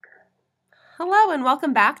Hello and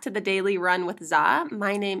welcome back to the Daily Run with Za.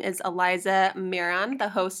 My name is Eliza Miron, the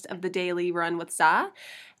host of the Daily Run with Za,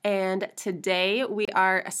 and today we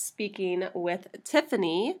are speaking with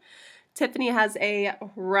Tiffany. Tiffany has a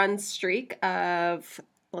run streak of,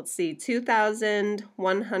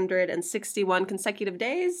 2,161 consecutive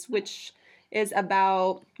days, which is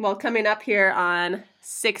about, coming up here on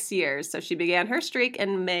 6 years. So she began her streak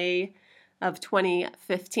in May of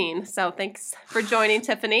 2015. So thanks for joining,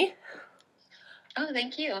 Tiffany. Oh,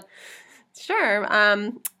 thank you. Sure.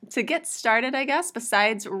 To get started, I guess,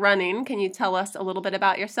 besides running, can you tell us a little bit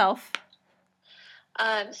about yourself?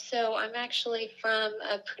 So I'm actually from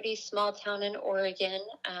a pretty small town in Oregon.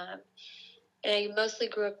 And I mostly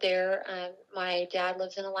grew up there. My dad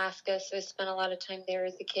lives in Alaska, so I spent a lot of time there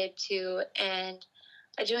as a kid too. And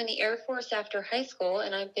I joined the Air Force after high school,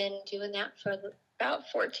 and I've been doing that for about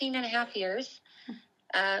 14 and a half years.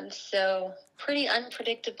 So pretty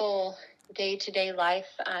unpredictable day-to-day life.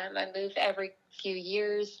 I move every few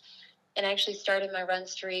years, and actually started my run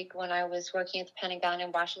streak when I was working at the Pentagon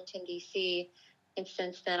in Washington, D.C., and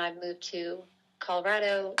since then I've moved to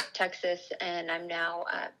Colorado, Texas, and I'm now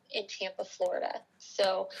in Tampa, Florida.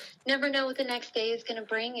 So never know what the next day is going to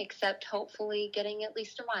bring, except hopefully getting at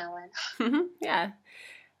least a mile in. Yeah.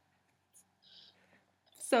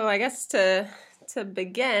 So I guess to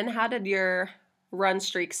begin, how did your run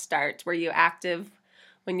streak start? Were you active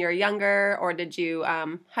when you were younger, or did you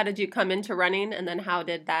how did you come into running, and then how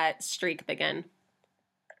did that streak begin?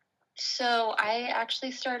 So I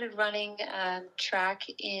actually started running track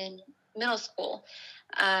in middle school.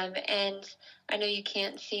 And I know you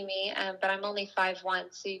can't see me, but I'm only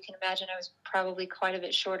 5'1", so you can imagine I was probably quite a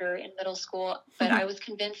bit shorter in middle school. But I was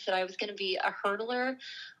convinced that I was going to be a hurdler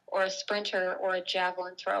or a sprinter or a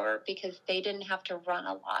javelin thrower because they didn't have to run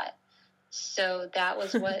a lot. So that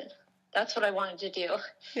was that's what I wanted to do.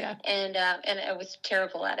 Yeah. And I was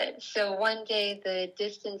terrible at it. So one day the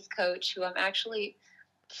distance coach, who I'm actually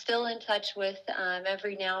still in touch with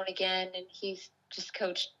every now and again, and he's just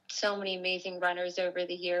coached so many amazing runners over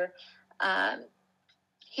the year.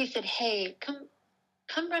 He said, "Hey, come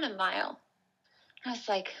run a mile." And I was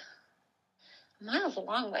like, "A mile's a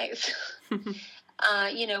long ways."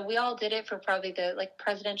 We all did it for probably the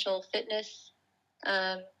presidential fitness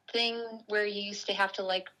thing where you used to have to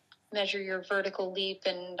measure your vertical leap,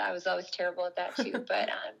 and I was always terrible at that too. But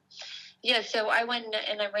so I went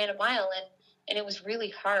and I ran a mile, and it was really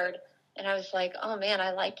hard. And I was like, oh man,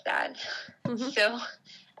 I liked that. Mm-hmm. So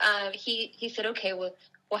he said, okay, we'll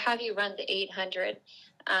have you run the 800.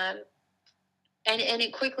 And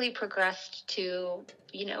it quickly progressed to,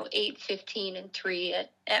 8:15 and 3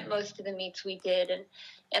 at most of the meets we did.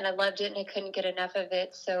 And I loved it, and I couldn't get enough of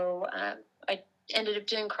it. So I ended up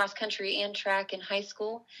doing cross country and track in high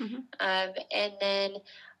school. Mm-hmm. And then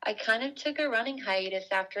I kind of took a running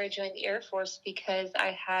hiatus after I joined the Air Force because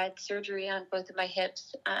I had surgery on both of my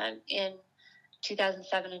hips in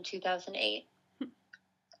 2007 and 2008.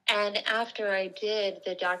 And after I did,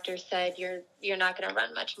 the doctor said, you're not going to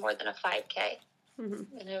run much more than a 5K.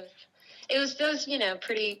 Mm-hmm. And it was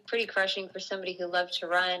pretty crushing for somebody who loved to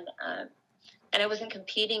run. And I wasn't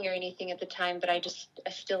competing or anything at the time, but I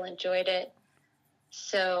still enjoyed it.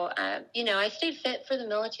 So, I stayed fit for the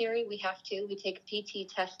military. We have to. We take a PT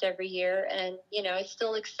test every year. And, I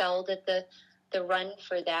still excelled at the run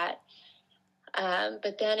for that.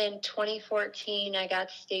 But then in 2014, I got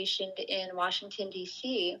stationed in Washington,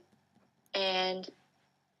 D.C., and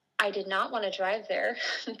I did not want to drive there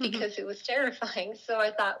because it was terrifying. So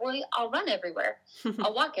I thought, well, I'll run everywhere.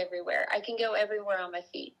 I'll walk everywhere. I can go everywhere on my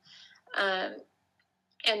feet.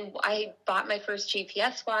 And I bought my first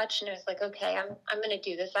GPS watch, and I was like, okay, I'm going to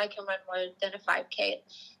do this. I can run more than a 5K.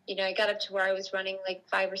 I got up to where I was running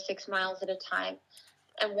 5 or 6 miles at a time.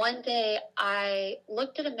 And one day I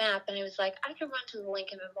looked at a map, and I was like, I can run to the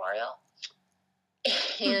Lincoln Memorial.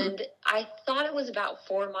 And I thought it was about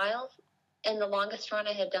 4 miles, and the longest run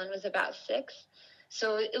I had done was about 6.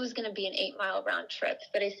 So it was going to be an 8-mile round trip.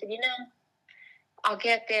 But I said, I'll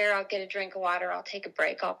get there. I'll get a drink of water. I'll take a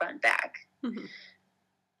break. I'll run back. Mm-hmm.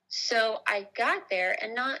 So I got there,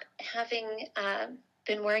 and not having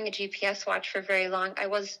been wearing a GPS watch for very long, I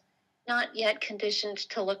was not yet conditioned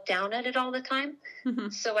to look down at it all the time. Mm-hmm.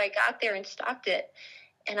 So I got there and stopped it,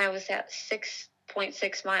 and I was at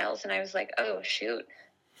 6.6 miles, and I was like, oh, shoot.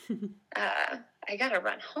 I got to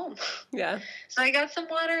run home. Yeah. So I got some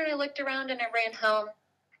water, and I looked around, and I ran home.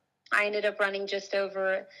 I ended up running just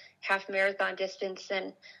over half marathon distance,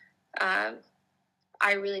 and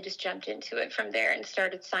I really just jumped into it from there and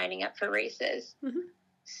started signing up for races. Mm-hmm.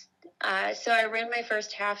 So I ran my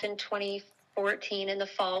first half in 2014, 14 in the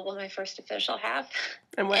fall was my first official half.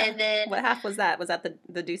 And what half was that? Was that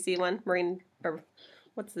the Ducey one, Marine, or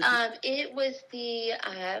what's the? It was the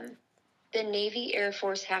Navy Air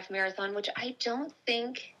Force half marathon, which I don't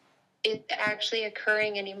think is actually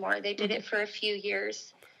occurring anymore. They did it for a few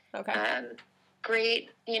years. Okay. Great,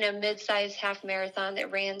 mid-sized half marathon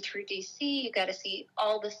that ran through DC. You got to see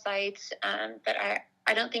all the sites, but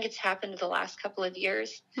I don't think it's happened in the last couple of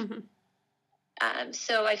years.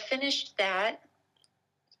 So I finished that,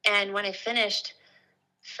 and when I finished,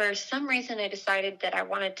 for some reason I decided that I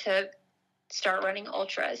wanted to start running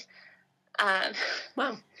ultras.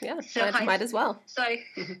 Wow, yeah, so might as well. So I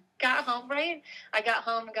got home, right? I got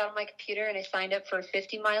home and got on my computer, and I signed up for a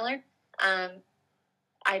 50-miler.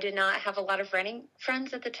 I did not have a lot of running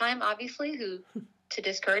friends at the time, obviously, to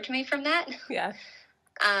discourage me from that. Yeah.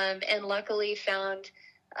 And luckily found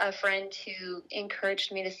a friend who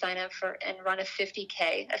encouraged me to sign up for and run a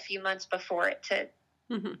 50K a few months before it to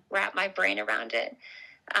wrap my brain around it.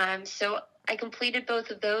 So I completed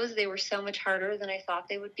both of those. They were so much harder than I thought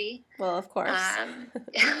they would be. Well, of course. I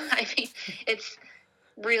mean, it's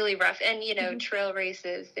really rough. And, trail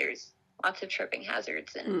races, there's lots of tripping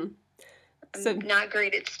hazards, and I'm not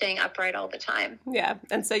great at staying upright all the time. Yeah.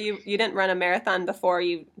 And so you didn't run a marathon before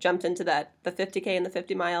you jumped into the 50K and the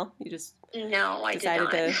 50 mile? You just No, I did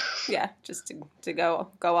not. Just to go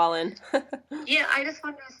all in. Yeah, I just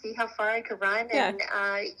wanted to see how far I could run. Yeah. And,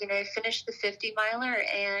 I finished the 50-miler,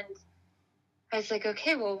 and I was like,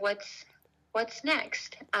 okay, well, what's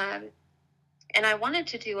next? And I wanted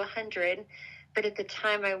to do 100, but at the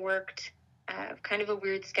time I worked kind of a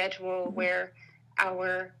weird schedule where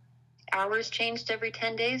our hours changed every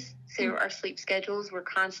 10 days. So our sleep schedules were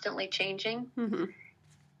constantly changing.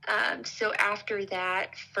 So after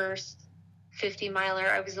that first 50-miler,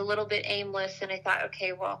 I was a little bit aimless, and I thought,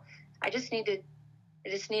 okay, well, I just need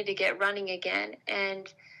to get running again.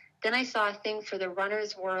 And then I saw a thing for the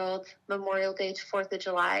Runner's World Memorial Day to 4th of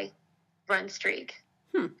July run streak.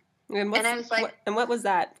 And I was like, what was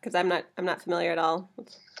that? Because I'm not familiar at all.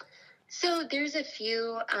 So there's a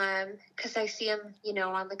few, because I see them,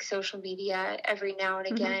 on like social media every now and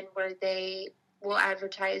again, where they will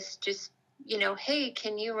advertise just, hey,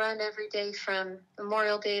 can you run every day from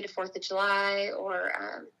Memorial Day to 4th of July? Or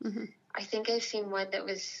I think I've seen one that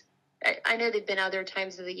was, I know they've been other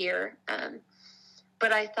times of the year,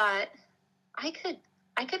 but I thought I could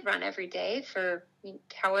run every day for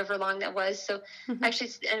however long that was. So I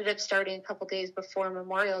actually ended up starting a couple days before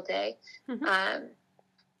Memorial Day. The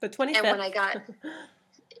 25th. And when I got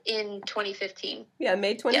in 2015. Yeah,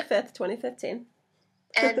 May 25th, 2015.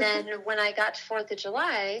 And then when I got to 4th of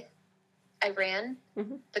July, I ran.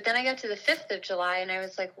 But then I got to the 5th of July, and I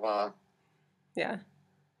was like, well, yeah.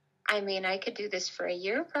 I mean, I could do this for a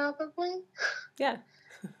year probably. Yeah.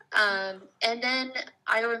 And then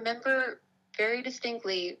I remember very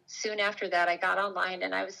distinctly soon after that, I got online,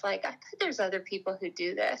 and I was like, I bet there's other people who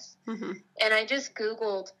do this. And I just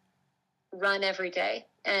Googled run every day,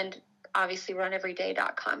 and obviously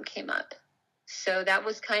runeveryday.com came up. So that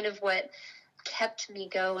was kind of what kept me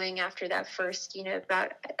going after that first,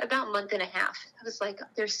 about a month and a half. I was like,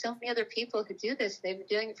 there's so many other people who do this. They've been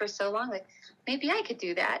doing it for so long. Like, maybe I could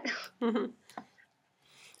do that.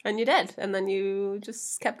 And you did. And then you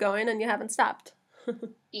just kept going, and you haven't stopped.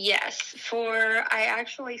 Yes. I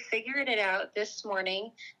actually figured it out this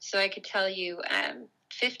morning, so I could tell you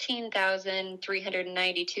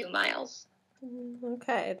 15,392 miles.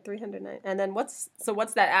 Okay, 309. And then what's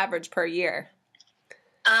that average per year?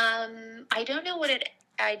 I don't know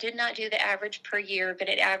I did not do the average per year, but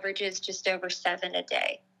it averages just over 7 a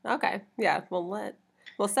day. Okay. Yeah. 7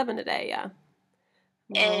 a day. Yeah.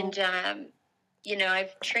 And,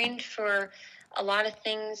 I've trained for a lot of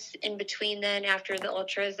things in between then. After the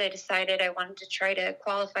ultras, I decided I wanted to try to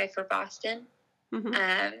qualify for Boston.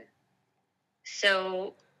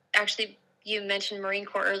 So actually, you mentioned Marine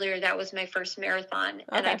Corps earlier. That was my first marathon,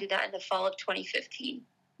 and I did that in the fall of 2015.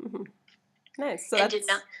 Nice. So and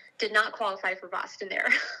did not qualify for Boston there.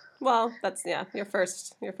 Well, that's your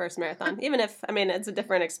first marathon. Even if it's a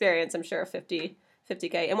different experience, I'm sure.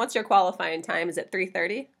 50K. And what's your qualifying time? Is it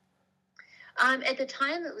 3:30? At the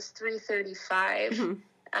time, it was 3:35.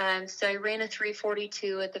 So I ran a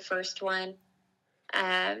 3:42 at the first one.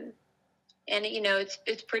 And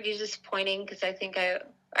it's pretty disappointing because I think I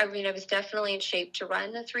was definitely in shape to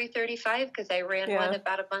run the 3:35 because I ran one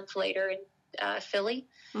about a month later in Philly.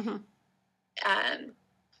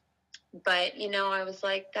 But I was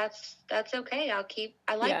like, that's okay. I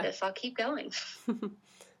like this. I'll keep going.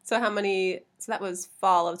 So that was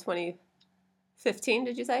fall of 2015,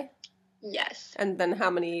 did you say? Yes. And then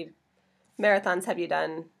how many marathons have you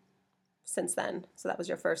done since then? So that was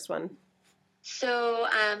your first one. So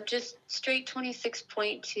just straight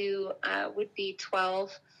 26.2 would be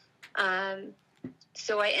 12.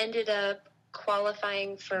 So I ended up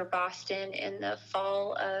qualifying for Boston in the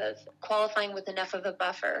fall of qualifying with enough of a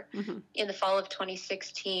buffer in the fall of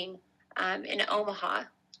 2016 in Omaha.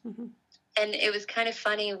 And it was kind of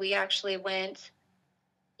funny. We actually went,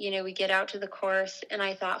 we get out to the course, and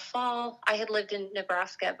I thought fall. I had lived in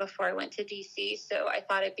Nebraska before I went to DC, so I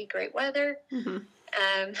thought it'd be great weather.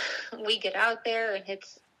 We get out there, and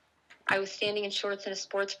I was standing in shorts and a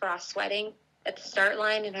sports bra sweating at the start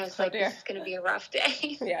line, and I was like, this is going to be a rough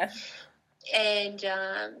day. Yeah. And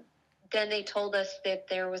then they told us that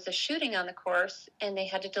there was a shooting on the course, and they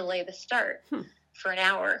had to delay the start for an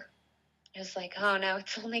hour. I was like, oh, no,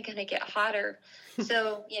 it's only going to get hotter.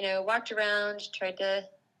 So, walked around, tried to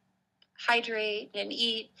hydrate and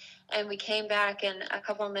eat, and we came back, and a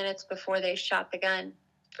couple of minutes before they shot the gun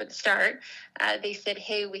for the start, they said,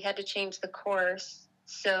 hey, we had to change the course,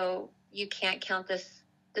 so you can't count this.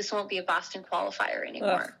 This won't be a Boston qualifier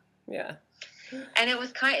anymore. Ugh, yeah. And it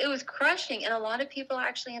was crushing, and a lot of people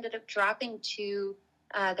actually ended up dropping to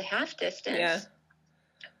the half distance. Yeah.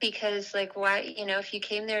 Because, why, if you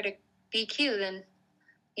came there to BQ, then,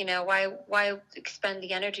 why expend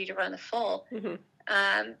the energy to run the full?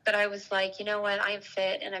 But I was like, you know what, I'm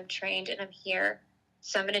fit and I'm trained and I'm here,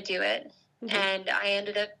 so I'm going to do it. And I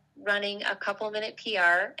ended up running a couple-minute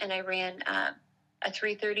PR, and I ran a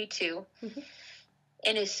 3:32.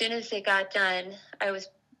 And as soon as it got done, I was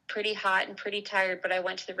pretty hot and pretty tired, but I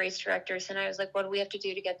went to the race directors, and I was like, what do we have to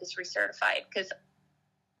do to get this recertified? Because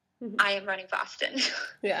I am running Boston.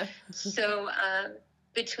 Yeah. So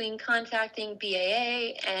between contacting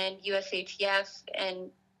BAA and USATF,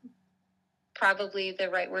 and probably the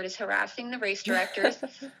right word is harassing the race directors,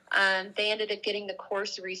 they ended up getting the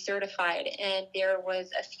course recertified, and there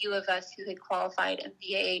was a few of us who had qualified, and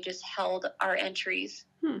BAA just held our entries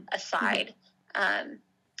aside.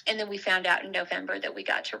 And then we found out in November that we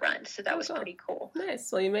got to run, so that was pretty cool.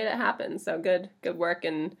 Nice. Well, you made it happen. So good work,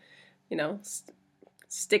 and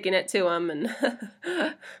sticking it to them, and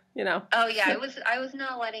Oh yeah, I was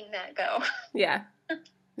not letting that go. Yeah.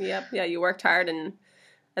 Yep. Yeah, you worked hard, and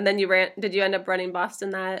then you ran. Did you end up running Boston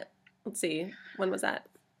that? Let's see. When was that?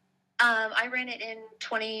 I ran it in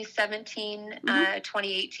 2017,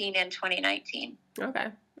 2018, and 2019. Okay.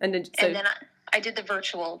 And then I did the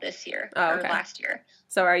virtual this year, or last year.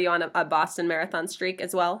 So are you on a Boston Marathon streak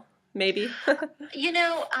as well? Maybe?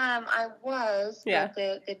 I was. Yeah.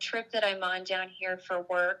 But the trip that I'm on down here for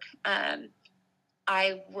work,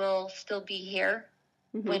 I will still be here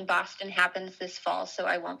when Boston happens this fall, so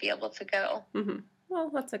I won't be able to go. Well,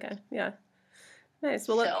 that's okay. Yeah. Nice.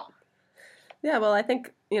 Well, well, I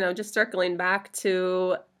think, just circling back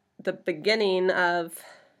to the beginning of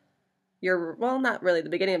not really the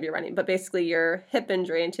beginning of your running, but basically your hip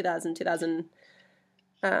injury in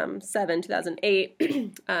 2007, 2008,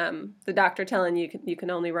 the doctor telling you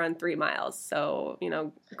can only run 3 miles. So,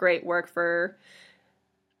 great work for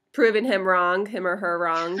proving him or her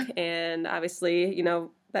wrong. And obviously,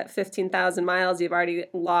 that 15,000 miles you've already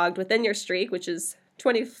logged within your streak, which is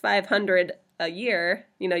 2,500 a year.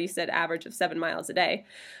 You said average of 7 miles a day.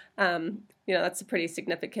 That's a pretty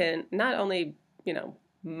significant, not only,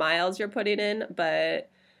 miles you're putting in,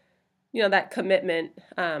 but that commitment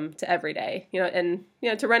to every day, and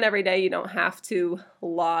to run every day, you don't have to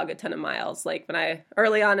log a ton of miles. Like when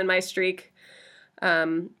early on in my streak,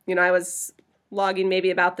 I was logging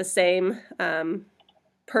maybe about the same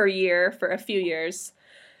per year for a few years,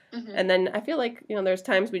 and then I feel like there's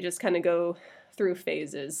times we just kind of go through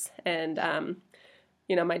phases, and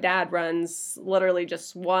my dad runs literally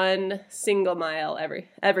just 1 single mile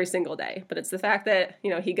every single day. But it's the fact that,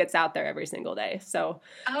 he gets out there every single day. So,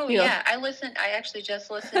 yeah, I actually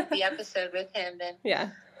just listened to the episode with him. And, yeah.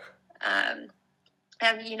 And,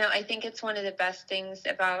 I think it's one of the best things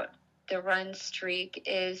about the run streak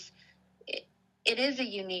is it is a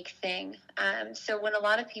unique thing. So when a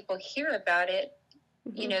lot of people hear about it,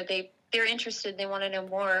 they're interested, they want to know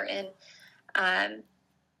more. And,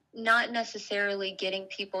 not necessarily getting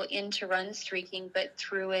people into run streaking, but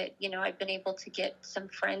through it, I've been able to get some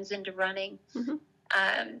friends into running.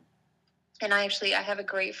 And I have a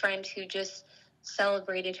great friend who just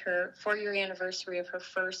celebrated her 4-year anniversary of her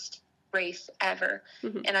first race ever.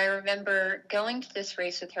 And I remember going to this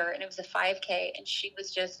race with her, and it was a 5K, and she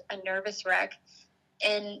was just a nervous wreck.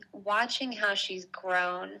 And watching how she's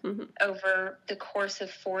grown over the course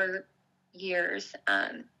of 4 years,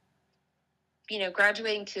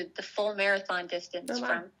 graduating to the full marathon distance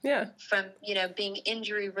from being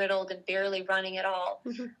injury riddled and barely running at all.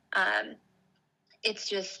 It's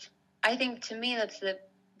just, I think to me that's the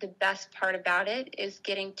best part about it, is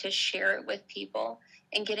getting to share it with people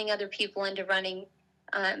and getting other people into running,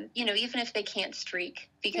 even if they can't streak,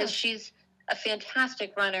 because she's a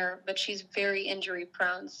fantastic runner, but she's very injury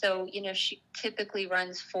prone. So, she typically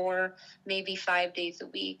runs 4, maybe 5 days a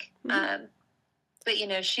week. Mm-hmm.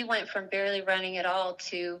 But, she went from barely running at all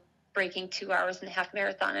to breaking 2 hours and a half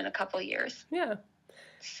marathon in a couple of years. Yeah.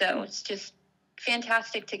 So it's just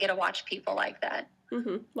fantastic to get to watch people like that.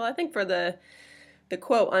 Mm-hmm. Well, I think for the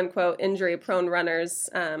quote unquote injury prone runners,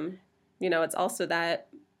 it's also that,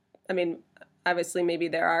 obviously maybe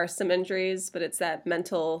there are some injuries, but it's that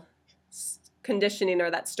mental conditioning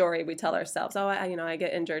or that story we tell ourselves. Oh, I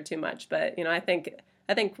get injured too much. But, I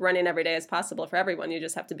think running every day is possible for everyone. You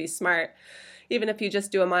just have to be smart. Even if you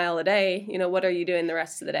just do a mile a day, what are you doing the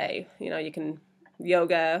rest of the day? You can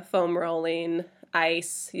yoga, foam rolling,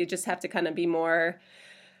 ice. You just have to kind of be more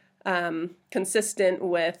consistent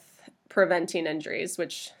with preventing injuries,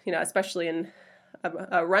 which, especially in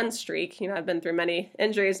a run streak, I've been through many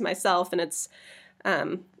injuries myself, and it's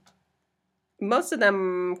most of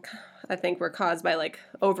them I think were caused by like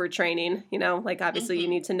overtraining, obviously you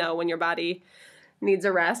need to know when your body needs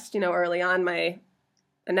a rest. Early on I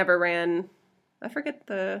never ran, I think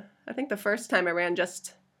the first time I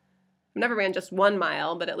never ran just 1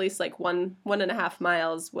 mile, but at least like 1.5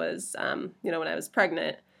 miles was, when I was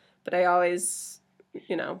pregnant. But I always,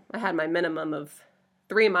 I had my minimum of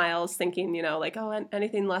 3 miles, thinking,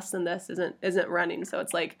 anything less than this isn't running. So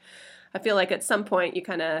it's like, I feel like at some point you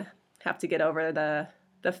kind of have to get over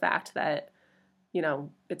the fact that,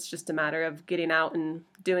 it's just a matter of getting out and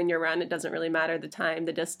doing your run. It doesn't really matter the time,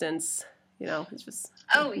 the distance, it's just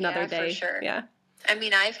another day. For sure. Yeah.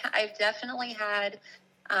 I've definitely had,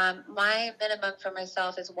 my minimum for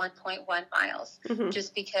myself is 1.1 miles,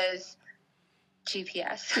 just because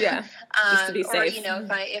GPS. Yeah. Just to be safe. Or,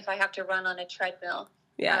 if I have to run on a treadmill.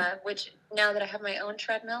 Yeah. Which now that I have my own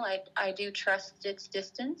treadmill, I do trust its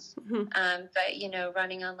distance. But,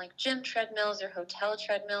 running on like gym treadmills or hotel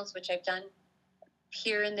treadmills, which I've done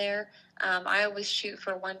here and there, I always shoot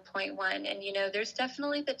for 1.1. And, there's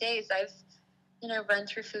definitely the days I've, run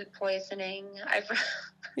through food poisoning. I've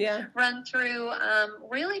run through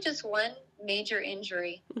really just one major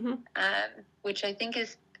injury, which I think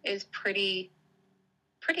is pretty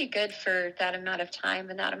good for that amount of time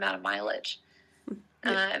and that amount of mileage.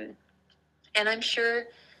 And I'm sure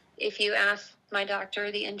if you ask my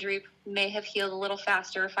doctor, the injury may have healed a little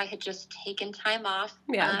faster if I had just taken time off.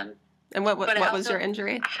 Yeah. And what was your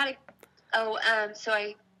injury? So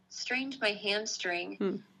I strained my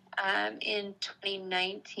hamstring in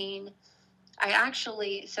 2019. I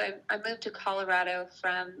moved to Colorado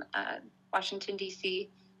from Washington, D.C.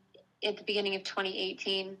 at the beginning of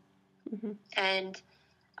 2018. And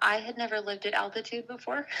I had never lived at altitude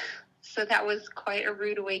before. So that was quite a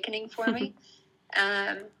rude awakening for me.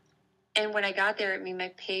 And when I got there,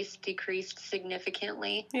 my pace decreased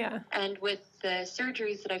significantly. Yeah. And with the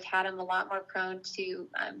surgeries that I've had, I'm a lot more prone to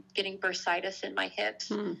getting bursitis in my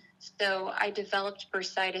hips. So I developed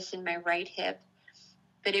bursitis in my right hip.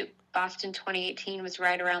 But Boston 2018 was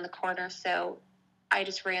right around the corner, so I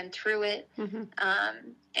just ran through it.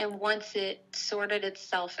 And once it sorted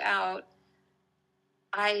itself out,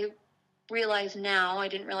 I realize now, I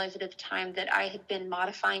didn't realize it at the time, that I had been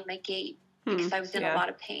modifying my gait because I was in a lot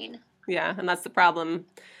of pain. Yeah, and that's the problem.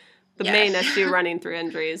 The main issue running through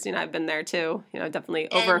injuries, I've been there too, definitely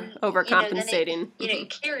overcompensating.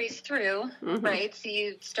 It carries through, right? So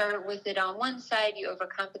you start with it on one side, you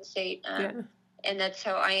overcompensate, and that's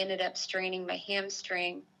how I ended up straining my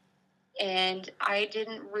hamstring. And I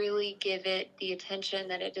didn't really give it the attention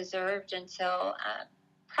that it deserved until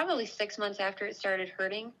probably 6 months after it started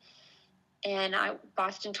hurting. And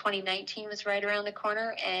Boston 2019 was right around the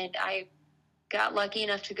corner, and I got lucky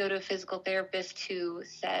enough to go to a physical therapist who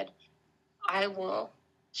said,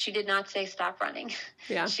 she did not say stop running.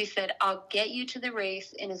 Yeah. She said, I'll get you to the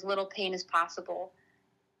race in as little pain as possible,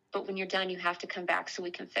 but when you're done, you have to come back so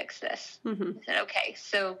we can fix this. I said, okay.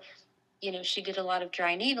 So, she did a lot of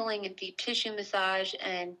dry needling and deep tissue massage,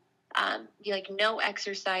 and no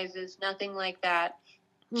exercises, nothing like that.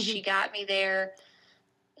 She got me there,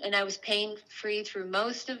 and I was pain-free through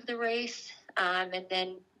most of the race. And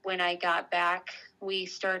then when I got back, we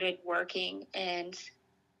started working, and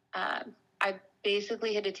I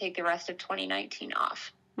basically had to take the rest of 2019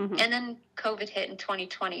 off. And then COVID hit in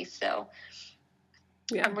 2020, so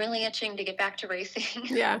I'm really itching to get back to racing.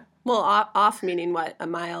 Yeah. Well, off meaning what, a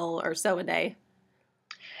mile or so a day?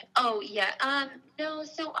 Oh, yeah. No,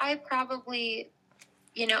 so I probably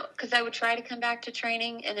because I would try to come back to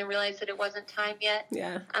training and then realize that it wasn't time yet.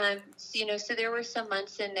 Yeah. So there were some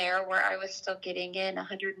months in there where I was still getting in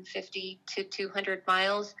 150 to 200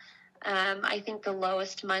 miles. I think the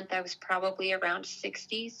lowest month I was probably around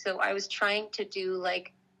 60. So I was trying to do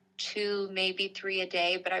like 2, maybe 3 a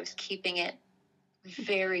day, but I was keeping it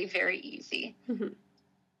very, very easy.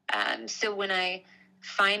 Mm-hmm. So when I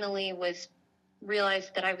finally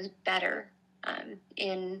realized that I was better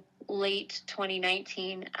in late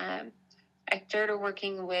 2019, I started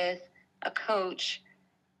working with a coach,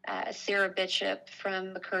 Sarah Bishop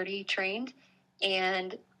from McCurdy trained,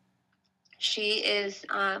 and she's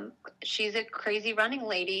a crazy running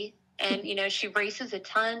lady, and she races a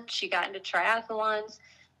ton. She got into triathlons,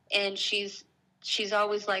 and she's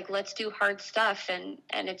always like, let's do hard stuff, and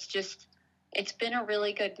it's been a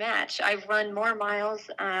really good match. I've run more miles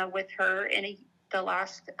with her in the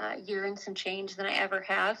last year and some change than I ever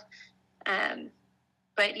have.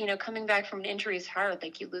 But coming back from an injury is hard.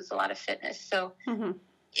 Like, you lose a lot of fitness. So mm-hmm.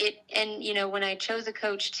 When I chose a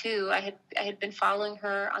coach too, I had been following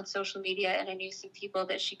her on social media, and I knew some people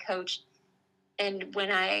that she coached. And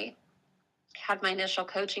when I had my initial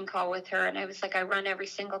coaching call with her, and I was like, I run every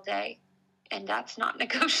single day, and that's not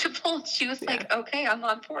negotiable. She was like, okay, I'm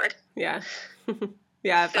on board. Yeah.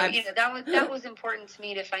 Yeah. So, that was important to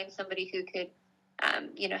me, to find somebody who could,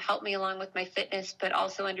 help me along with my fitness, but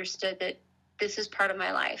also understood that this is part of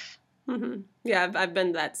my life. Mm-hmm. Yeah. I've been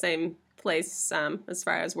to that same place as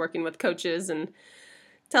far as working with coaches and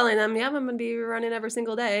telling them, I'm going to be running every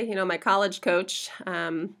single day. My college coach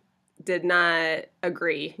did not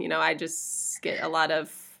agree. I just get a lot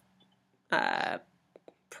of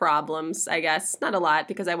problems, I guess. Not a lot,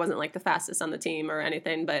 because I wasn't like the fastest on the team or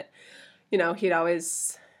anything, but he'd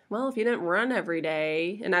always, well, if you didn't run every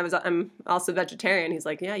day, and I'm also vegetarian. He's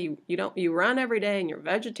like, yeah, you run every day and you're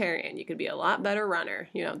vegetarian. You could be a lot better runner.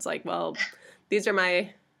 It's like, well, these are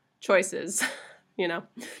my choices.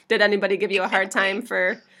 Did anybody give you a hard time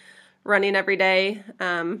for running every day,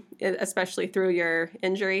 especially through your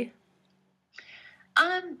injury?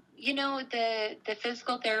 The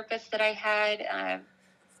physical therapist that I had,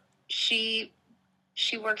 she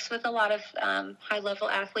works with a lot of high level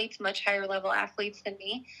athletes, much higher level athletes than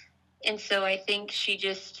me. And so I think she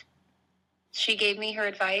gave me her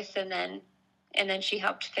advice, and then she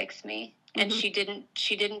helped fix me. And mm-hmm.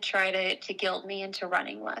 she didn't try to guilt me into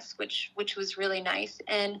running less, which was really nice.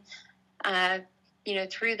 And,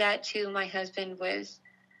 through that too, my husband was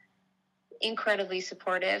incredibly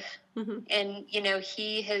supportive. Mm-hmm. And,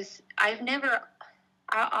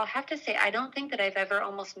 I'll have to say, I don't think that I've ever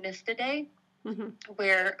almost missed a day mm-hmm.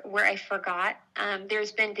 where I forgot.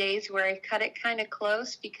 There's been days where I've cut it kind of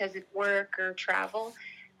close because of work or travel.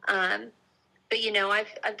 But,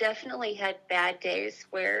 I've definitely had bad days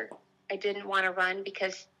where I didn't want to run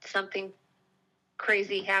because something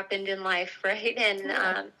crazy happened in life, right?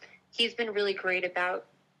 And he's been really great about,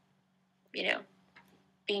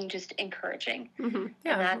 being just encouraging. Mm-hmm.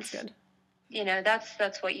 Yeah, that's good.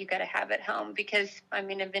 That's what you got to have at home, because I've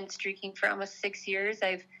been streaking for almost 6 years.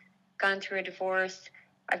 I've gone through a divorce.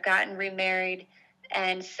 I've gotten remarried.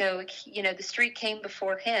 And so, the streak came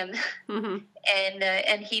before him, mm-hmm.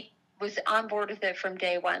 and he was on board with it from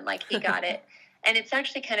day one. Like, he got it. And it's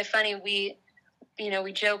actually kind of funny. We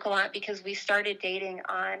joke a lot because we started dating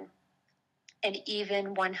on an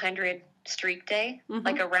even 100 streak day, mm-hmm.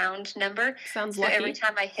 like a round number. Sounds so lucky. Every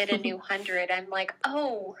time I hit a new 100, I'm like,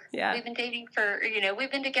 oh, yeah, we've been dating for,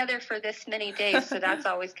 we've been together for this many days. So that's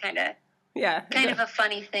always kind of a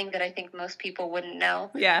funny thing that I think most people wouldn't know.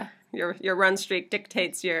 Yeah, your run streak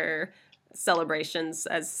dictates your celebrations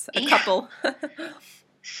as a couple.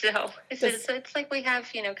 So it's like we have,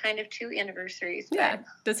 kind of 2 anniversaries. Yeah.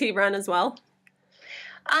 Does he run as well?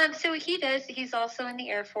 So he does. He's also in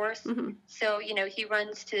the Air Force. Mm-hmm. So, he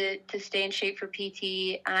runs to stay in shape for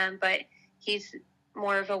PT, but he's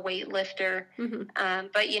more of a weightlifter. Mm-hmm.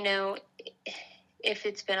 But, if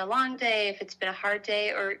it's been a long day, if it's been a hard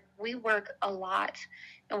day, or we work a lot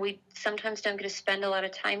and we sometimes don't get to spend a lot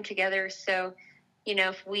of time together. So,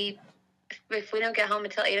 if we don't get home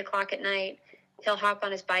until 8:00 at night, he'll hop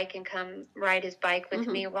on his bike and come ride his bike with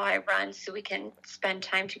mm-hmm. me while I run, so we can spend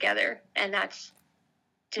time together. And that's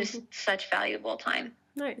just mm-hmm. such valuable time.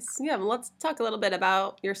 Nice. Yeah. Well, let's talk a little bit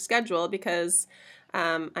about your schedule, because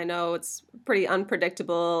I know it's pretty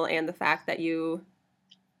unpredictable, and the fact that you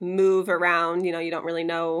move around, you don't really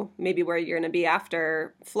know maybe where you're going to be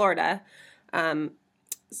after Florida. And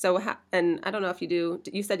I don't know if you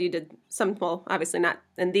said you did some, well, obviously not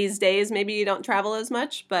in these days, maybe you don't travel as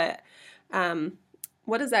much, but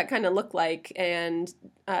what does that kind of look like? And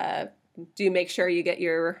do you make sure you get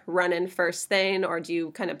your run in first thing, or do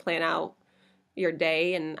you kind of plan out your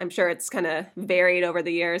day? And I'm sure it's kind of varied over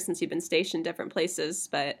the years since you've been stationed different places,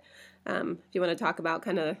 but if you want to talk about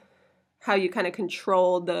kind of how you kind of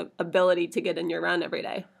control the ability to get in your run every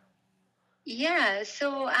day. Yeah.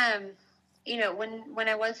 So, when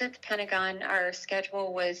I was at the Pentagon, our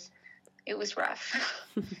schedule was rough.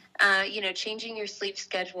 Changing your sleep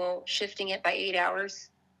schedule, shifting it by 8 hours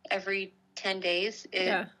every 10 days,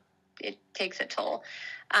 it takes a toll.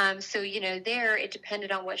 There it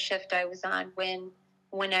depended on what shift I was on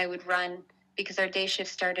when I would run, because our day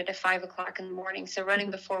shift started at 5:00 in the morning. So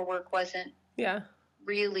running before work wasn't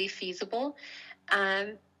really feasible.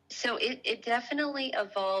 So it definitely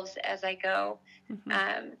evolves as I go.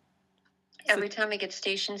 Every time I get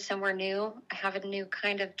stationed somewhere new, I have a new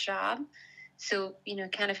kind of job. So,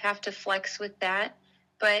 kind of have to flex with that.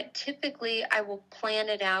 But typically I will plan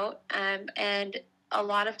it out. And a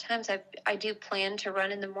lot of times I do plan to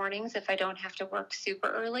run in the mornings if I don't have to work super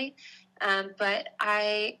early. But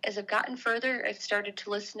as I've gotten further, I've started to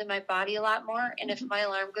listen to my body a lot more. And if my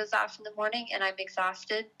alarm goes off in the morning and I'm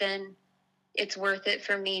exhausted, then it's worth it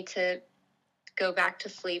for me to go back to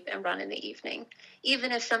sleep and run in the evening,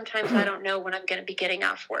 even if sometimes I don't know when I'm going to be getting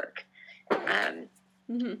off work.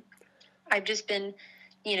 I've just been,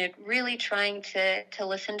 really trying to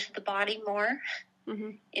listen to the body more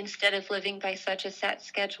instead of living by such a set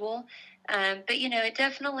schedule. But, it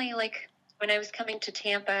definitely, like when I was coming to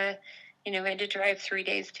Tampa, I had to drive 3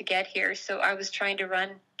 days to get here. So I was trying to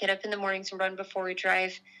get up in the mornings and run before we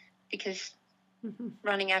drive, because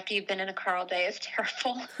running after you've been in a car all day is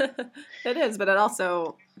terrible. It is, but it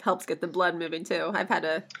also helps get the blood moving too. I've had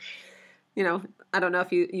to, I don't know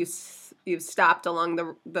if you've stopped along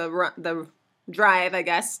the drive, I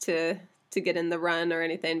guess, to get in the run or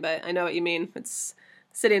anything, but I know what you mean. It's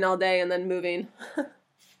sitting all day and then moving.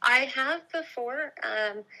 I have before,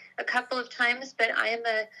 a couple of times, but I'm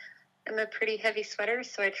a pretty heavy sweater,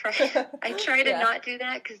 so I try to not do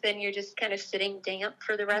that, because then you're just kind of sitting damp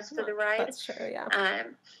for the rest of the ride. That's true, yeah.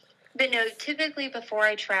 But no, typically before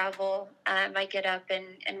I travel, I get up and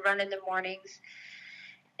run in the mornings.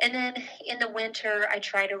 And then in the winter, I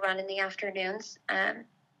try to run in the afternoons.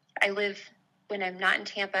 When I'm not in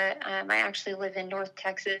Tampa, I actually live in North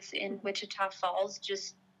Texas in Wichita Falls,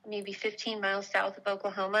 just maybe 15 miles south of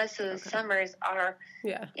Oklahoma. So the summers are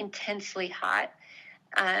intensely hot.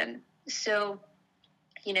 So,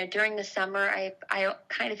 during the summer, I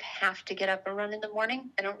kind of have to get up and run in the morning.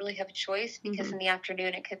 I don't really have a choice, because in the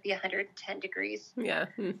afternoon it could be 110 degrees. Yeah.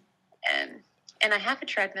 And I have a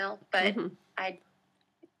treadmill, but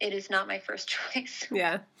it is not my first choice.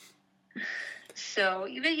 Yeah. So,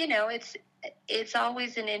 it's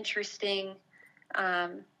always an interesting,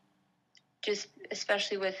 just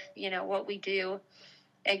especially with, what we do.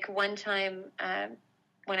 Like one time,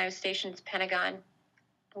 when I was stationed at the Pentagon,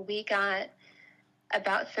 we got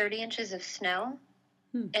about 30 inches of snow,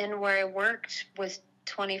 and where I worked was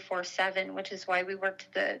 24/7, which is why we worked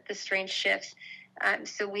the strange shifts.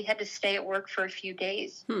 So we had to stay at work for a few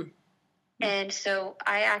days. And so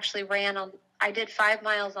I actually I did 5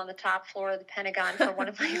 miles on the top floor of the Pentagon for one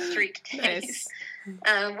of my street days,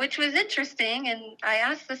 which was interesting. And I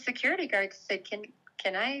asked the security guards, said,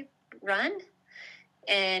 can I run?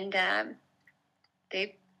 And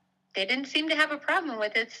they didn't seem to have a problem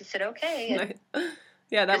with it. So I said, okay. And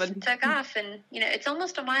that took off. And, it's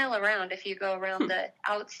almost a mile around if you go around the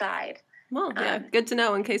outside. Well, yeah, good to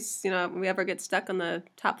know in case, we ever get stuck on the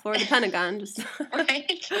top floor of the Pentagon. Just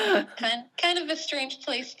right. Kind of a strange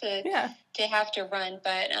place to have to run.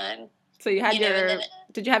 But so you had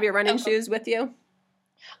did you have your running shoes with you?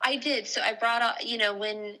 I did. So I brought,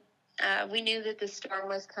 when we knew that the storm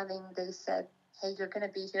was coming, they said, hey, you're going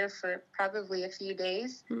to be here for probably a few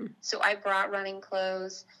days. So I brought running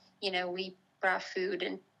clothes. We brought food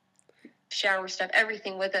and shower stuff,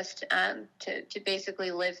 everything with us to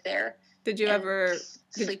basically live there. Did you ever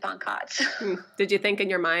sleep on cots? Did you think in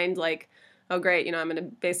your mind, like, oh, great, I'm going to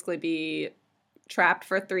basically be trapped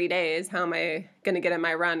for 3 days. How am I going to get in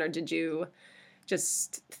my run? Or did you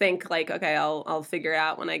just think like, okay, I'll figure it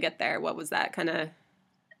out when I get there? What was that kind of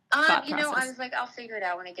thought process? I was like, I'll figure it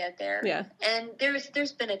out when I get there. Yeah. And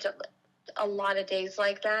there's been a lot of days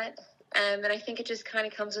like that. And I think it just kind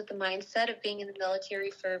of comes with the mindset of being in the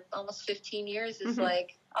military for almost 15 years is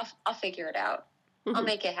like, I'll figure it out. I'll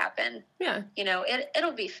make it happen. Yeah.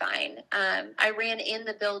 It'll be fine. I ran in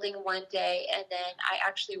the building one day, and then I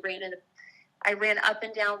actually ran up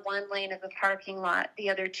and down one lane of the parking lot the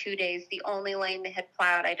other 2 days. The only lane they had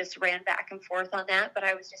plowed, I just ran back and forth on that, but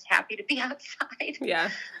I was just happy to be outside.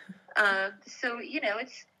 Yeah. So,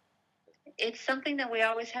 it's something that we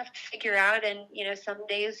always have to figure out. And, some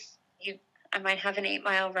days I might have an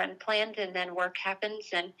 8-mile run planned, and then work happens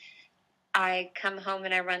and I come home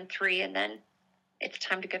and I run 3, and then it's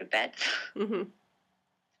time to go to bed. Mm-hmm.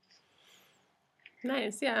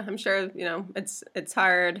 Nice. Yeah. I'm sure, it's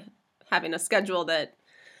hard having a schedule that,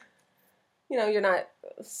 you're not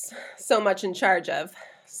so much in charge of.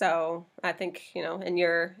 So I think, in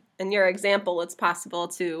your example, it's possible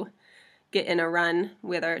to get in a run,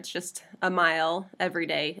 whether it's just a mile every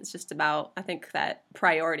day. It's just about, I think, that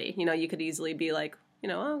priority. You could easily be like,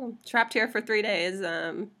 I'm trapped here for 3 days.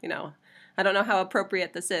 I don't know how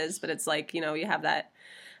appropriate this is, but it's like, you have that.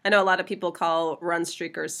 I know a lot of people call run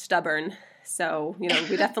streakers stubborn. So, we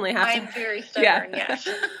definitely have I'm very stubborn, yes.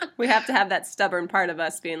 We have to have that stubborn part of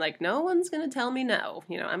us being like, no one's going to tell me no.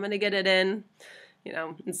 I'm going to get it in.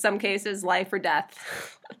 In some cases, life or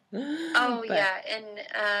death. Oh, but, yeah. And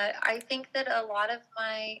I think that a lot of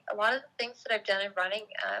the things that I've done in running,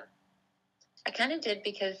 I kind of did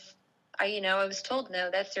because I was told no.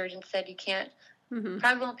 That surgeon said you can't,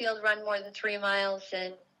 probably won't be able to run more than 3 miles.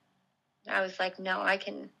 And I was like, no, I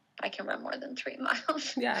can run more than 3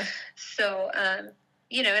 miles. Yeah. So, and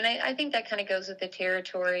I think that kind of goes with the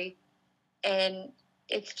territory. And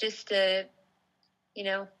it's just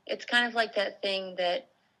it's kind of like that thing that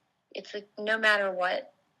it's like no matter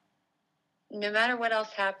what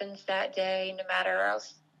else happens that day, no matter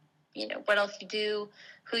what else you do,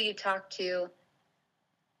 who you talk to,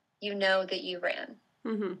 that you ran.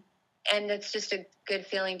 Mm-hmm. And it's just a good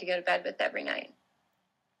feeling to go to bed with every night.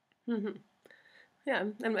 Mm-hmm. Yeah.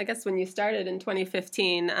 And I guess when you started in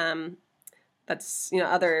 2015, that's,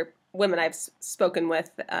 other women I've spoken with,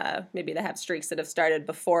 maybe they have streaks that have started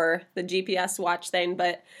before the GPS watch thing.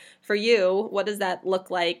 But for you, what does that look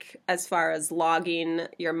like as far as logging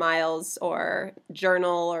your miles or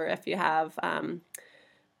journal, or if you have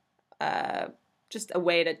just a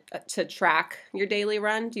way to track your daily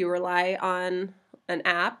run? Do you rely on an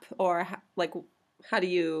app, or how do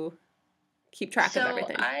you keep track of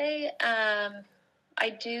everything? I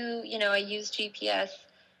do, I use GPS.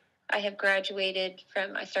 I have graduated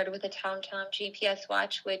I started with a TomTom GPS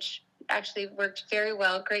watch, which actually worked very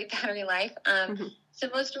well, great battery life. So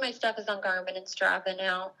most of my stuff is on Garmin and Strava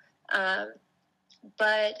now.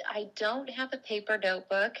 But I don't have a paper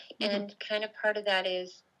notebook, and kind of part of that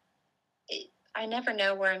is I never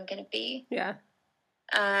know where I'm going to be. Yeah.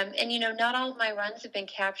 And, not all of my runs have been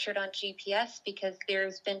captured on GPS, because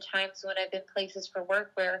there's been times when I've been places for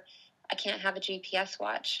work where I can't have a GPS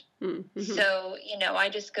watch. Mm-hmm. So, I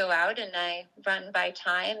just go out and I run by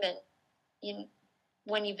time. And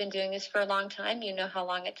when you've been doing this for a long time, you know how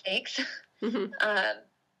long it takes. Mm-hmm.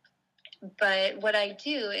 But what I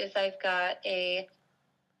do is I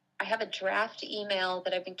have a draft email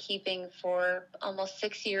that I've been keeping for almost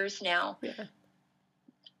 6 years now. Yeah.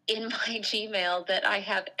 In my Gmail that I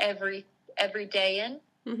have every day in.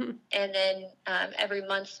 Mm-hmm. And then every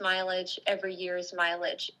month's mileage, every year's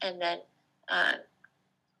mileage. And then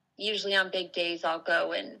usually on big days, I'll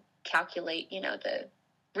go and calculate,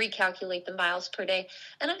 recalculate the miles per day.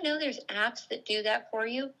 And I know there's apps that do that for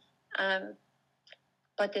you.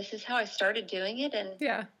 But this is how I started doing it. And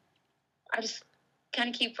yeah, I just kind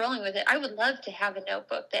of keep rolling with it. I would love to have a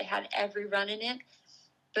notebook that had every run in it.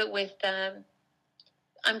 But with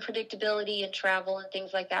unpredictability and travel and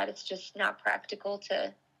things like that, it's just not practical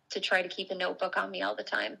to try to keep a notebook on me all the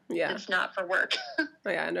time. Yeah. It's not for work. Oh,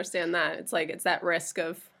 yeah, I understand that. It's like, it's that risk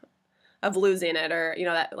of losing it, or,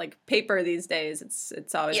 that like paper these days,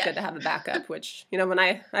 it's always good to have a backup, which, when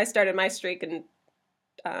I started my streak in,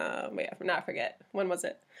 not forget, when was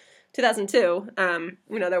it? 2002.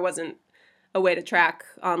 There wasn't a way to track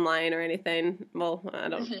online or anything. Well,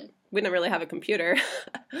 we didn't really have a computer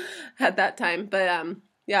at that time, but,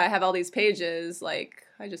 I have all these pages, like,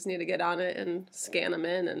 I just need to get on it and scan them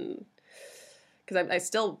in, and because I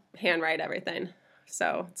still handwrite everything,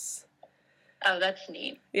 so it's... Oh, that's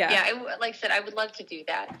neat. Yeah. Like I said, I would love to do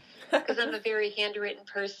that, because I'm a very handwritten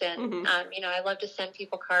person. Mm-hmm. I love to send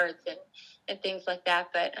people cards and things like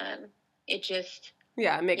that, but it just...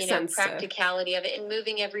 Yeah, it makes sense. Practicality of it, and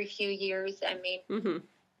moving every few years, I mean,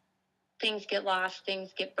 things get lost,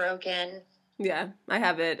 things get broken. Yeah, I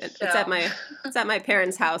have it. So. It's at my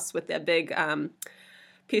parents' house with a big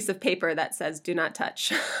piece of paper that says "Do not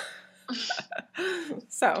touch."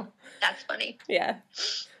 So that's funny. Yeah,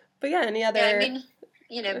 but yeah, any other? Yeah, I mean,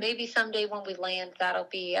 maybe someday when we land, that'll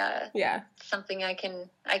be something I can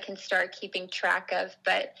start keeping track of.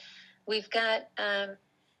 But we've got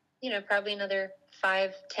probably another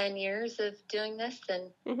 5-10 years of doing this,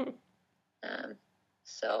 and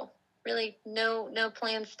so really no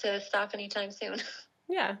plans to stop anytime soon.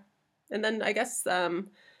 Yeah, And then I guess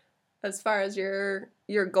as far as your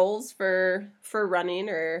goals for running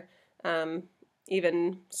or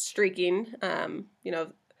even streaking,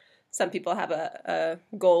 some people have a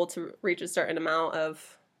goal to reach a certain amount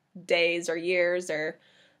of days or years, or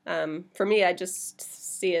for me, I just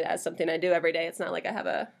see it as something I do every day. It's not like I have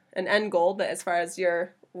an end goal, but as far as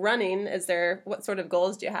your running, what sort of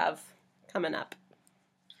goals do you have coming up?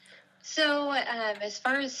 So as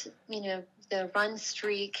far as, the run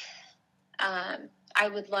streak, I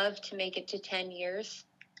would love to make it to 10 years.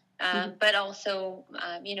 But also,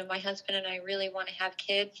 my husband and I really want to have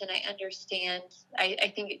kids, and I understand.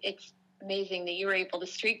 I think it's amazing that you were able to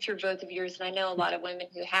streak through both of yours, and I know a lot of women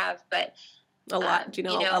who have, but a lot. Do you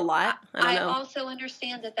know a lot? I also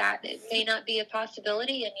understand that it may not be a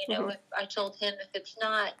possibility, and if I told him if it's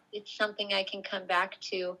not, it's something I can come back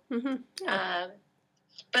to. Yeah.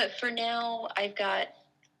 But for now, I've got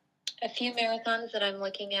a few marathons that I'm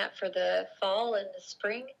looking at for the fall and the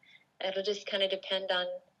spring. It'll just kind of depend on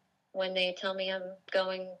when they tell me I'm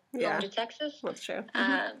going home to Texas. That's true.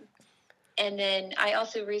 And then I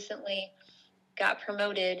also recently got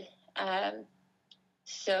promoted.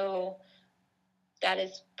 So that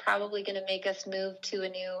is probably going to make us move to a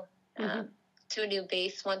new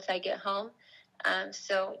base once I get home.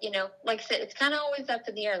 So, like I said, it's kind of always up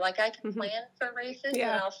in the air. Like I can plan for races and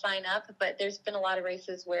I'll sign up, but there's been a lot of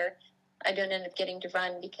races where I don't end up getting to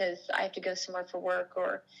run because I have to go somewhere for work,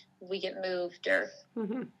 or we get moved, or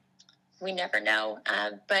we never know.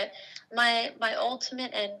 But my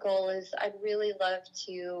ultimate end goal is I'd really love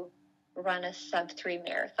to run a sub-3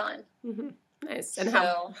 marathon. Nice. And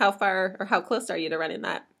how far or how close are you to running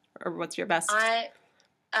that? Or what's your best?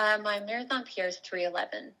 My marathon PR is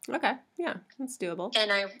 3:11. Okay. Yeah, that's doable.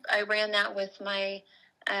 And I ran that with my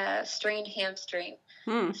strained hamstring.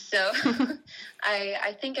 So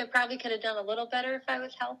I think I probably could have done a little better if I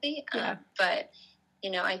was healthy. But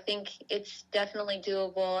I think it's definitely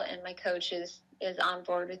doable, and my coach is on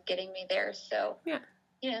board with getting me there. So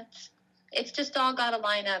it's just all got to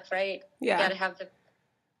line up, right? Yeah. You got to have the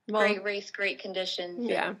great race, great conditions.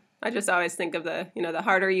 Yeah. I just always think of the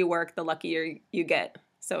harder you work, the luckier you get.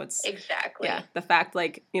 So it's exactly the fact,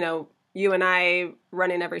 like, you and I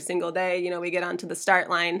running every single day, we get onto the start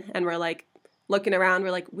line and we're like looking around,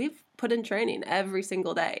 we're like, we've put in training every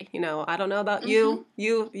single day. I don't know about you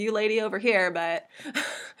lady over here, but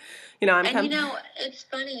it's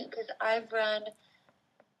funny because I've run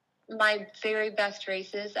my very best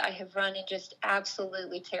races. I have run in just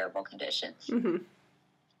absolutely terrible conditions.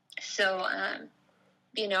 So, I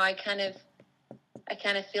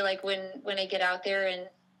kind of feel like when I get out there and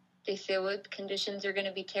they say, well, conditions are going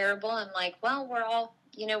to be terrible, I'm like, well, we're all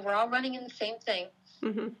running in the same thing.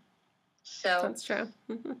 So that's true.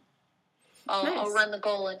 I'll run the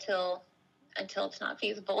goal until it's not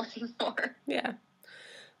feasible anymore. Yeah.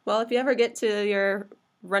 Well, if you ever get to your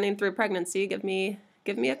running through pregnancy, give me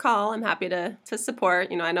a call. I'm happy to support.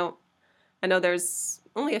 I know there's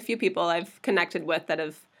only a few people I've connected with that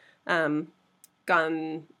have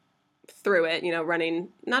gone through it, running,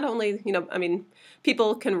 not only,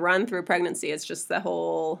 people can run through pregnancy. It's just the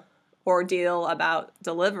whole ordeal about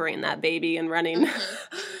delivering that baby and running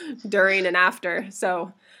during and after.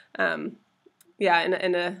 So, and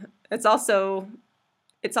it's also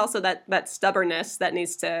that stubbornness that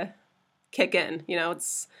needs to kick in,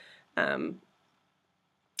 it's, I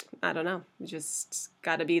don't know, you just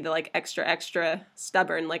got to be the extra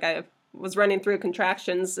stubborn. Like I was running through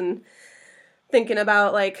contractions and thinking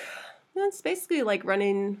about it's basically like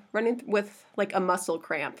running with like a muscle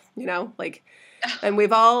cramp, and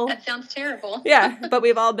we've all that sounds terrible. Yeah, but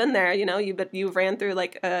we've all been there, you've ran through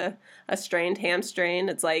like a strained hamstring.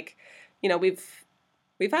 It's like, we've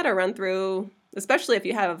had a run through, especially if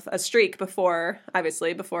you have a streak before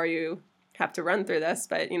you have to run through this,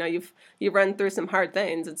 but you've run through some hard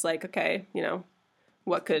things. It's like, okay,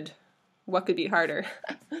 what could be harder?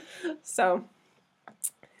 So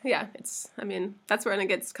yeah, that's when it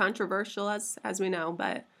gets controversial, as we know,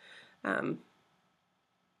 but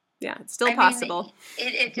it's still possible.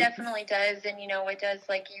 It definitely does. And it does,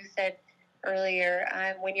 like you said earlier,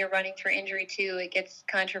 when you're running through injury too, it gets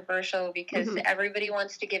controversial because everybody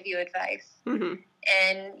wants to give you advice. And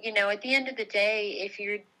at the end of the day, if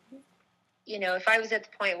I was at the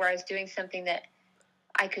point where I was doing something that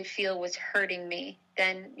I could feel was hurting me,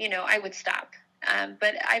 then I would stop.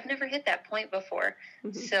 But I've never hit that point before.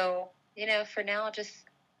 So, for now, I'll just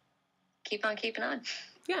keep on keeping on.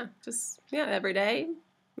 Yeah, every day,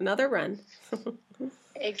 another run.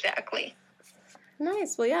 Exactly.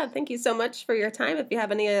 Nice. Well, yeah, thank you so much for your time. If you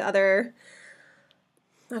have any other,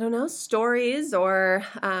 I don't know, stories or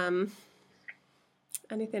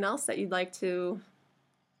anything else that you'd like to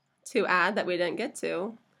add that we didn't get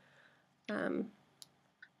to? There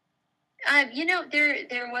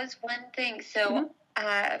was one thing. So,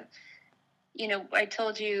 I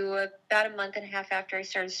told you about a month and a half after I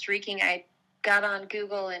started streaking, I got on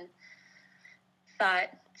Google and thought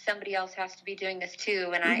somebody else has to be doing this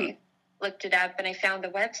too. And I looked it up and I found the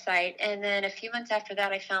website. And then a few months after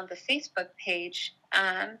that, I found the Facebook page,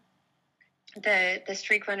 the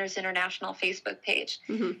Streak Runners International Facebook page.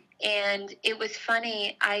 And it was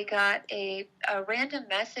funny. I got a random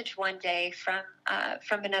message one day from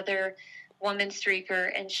another woman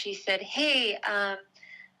streaker, and she said, "Hey, I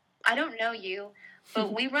don't know you,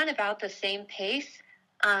 but we run about the same pace,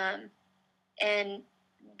 and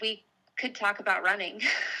we could talk about running."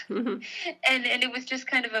 And it was just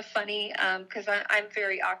kind of a funny, because I'm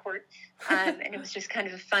very awkward, and it was just kind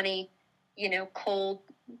of a funny,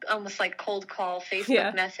 almost like cold call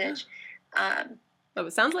Facebook message.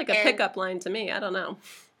 It sounds like a pickup line to me. I don't know.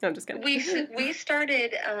 No, I'm just kidding. We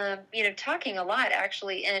started, talking a lot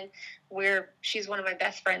actually, and she's one of my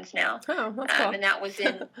best friends now. Oh, that's cool. And that was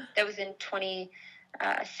in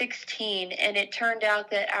 2016, and it turned out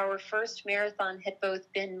that our first marathon had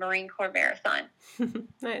both been Marine Corps marathon.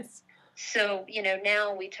 Nice. So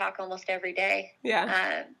now we talk almost every day.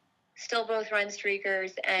 Yeah. Still both run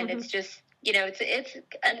streakers, and it's just it's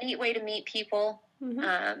a neat way to meet people.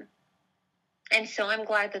 And so I'm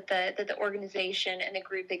glad that the organization and the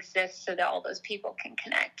group exists so that all those people can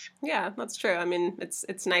connect. Yeah, that's true. I mean,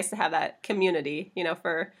 it's nice to have that community.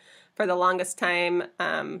 For the longest time,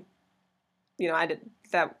 that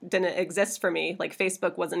didn't exist for me. Like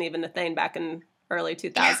Facebook wasn't even a thing back in early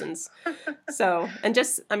 2000s. So, and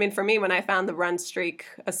just, I mean, for me, when I found the Run Streak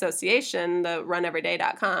Association, the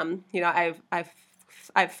runeveryday.com,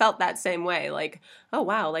 I've felt that same way. Like, oh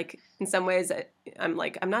wow, like in some ways I'm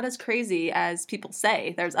not as crazy as people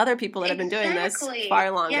say. There's other people that have been doing this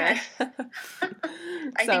far longer. Yes.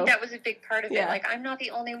 I think that was a big part of it. Like, I'm not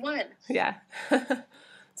the only one. Yeah.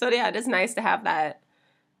 So yeah, it is nice to have that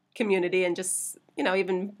community, and just,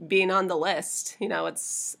 even being on the list,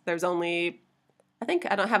 there's only, I think,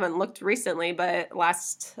 I haven't looked recently, but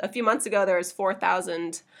a few months ago, there was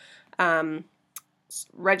 4,000,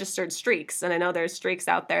 registered streaks, and I know there's streaks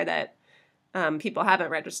out there that people haven't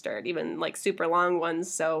registered, even like super long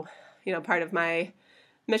ones. So part of my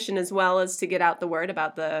mission as well is to get out the word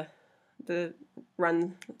about the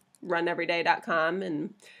runeveryday.com,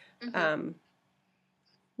 and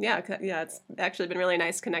it's actually been really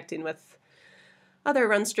nice connecting with other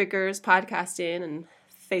run streakers, podcasting, and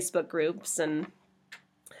Facebook groups, and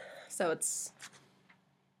so it's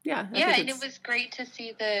and it was great to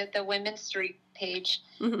see the women's streak page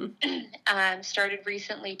started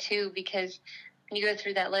recently too, because when you go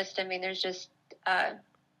through that list, I mean, there's just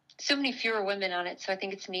so many fewer women on it. So I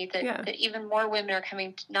think it's neat that even more women are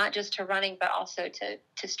coming, not just to running, but also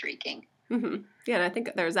to streaking. Yeah, and I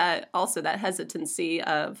think there's that hesitancy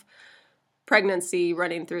of pregnancy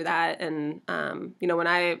running through that. And, when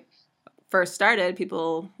I first started,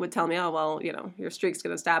 people would tell me, oh, well, your streak's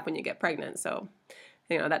going to stop when you get pregnant. So,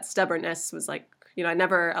 that stubbornness was like, I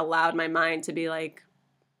never allowed my mind to be like,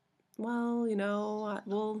 well,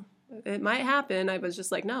 it might happen. I was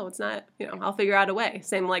just like, no, it's not, I'll figure out a way.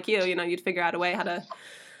 Same like you'd figure out a way how to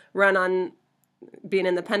run on being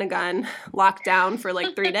in the Pentagon locked down for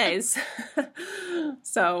like 3 days.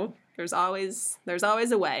 So there's always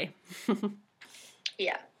a way.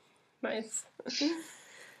 Yeah. Nice.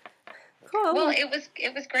 Cool. Well,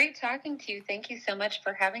 it was great talking to you. Thank you so much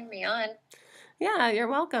for having me on. Yeah, you're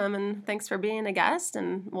welcome, and thanks for being a guest.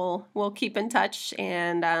 And we'll keep in touch,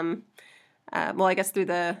 and I guess through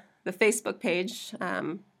the Facebook page,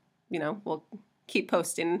 we'll keep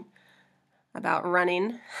posting about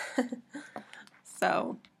running.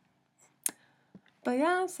 So, but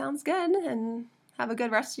yeah, sounds good. And have a good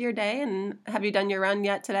rest of your day. And have you done your run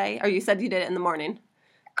yet today? Or you said you did it in the morning?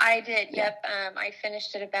 I did. Yep. I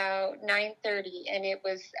finished at about 9:30, and it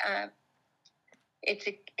was. It's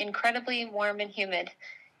incredibly warm and humid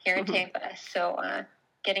here in Tampa, so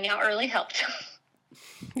getting out early helped.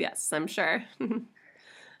 Yes, I'm sure.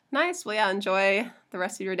 Nice. Well, yeah, enjoy the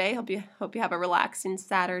rest of your day. Hope you have a relaxing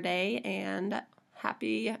Saturday, and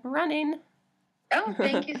happy running. Oh,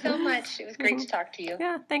 thank you so much. It was great to talk to you.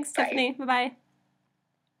 Yeah, thanks, Tiffany. Bye-bye.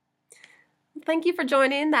 Thank you for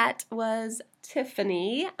joining. That was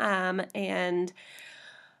Tiffany, and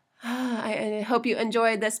I hope you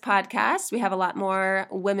enjoyed this podcast. We have a lot more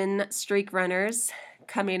women streak runners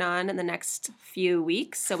coming on in the next few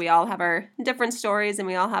weeks. So we all have our different stories, and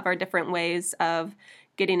we all have our different ways of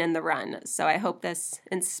getting in the run. So I hope this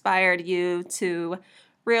inspired you to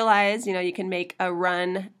realize, you can make a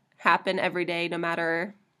run happen every day no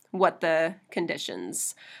matter what the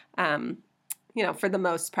conditions. For the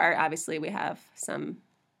most part, obviously we have some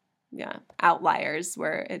outliers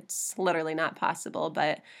where it's literally not possible,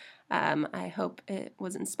 but I hope it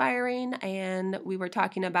was inspiring. And we were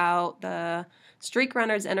talking about the Streak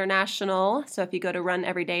Runners International. So if you go to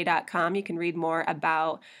runeveryday.com, you can read more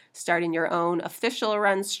about starting your own official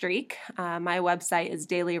run streak. My website is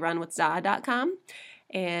dailyrunwithza.com,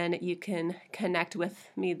 and you can connect with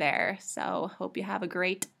me there. So hope you have a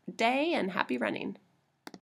great day and happy running.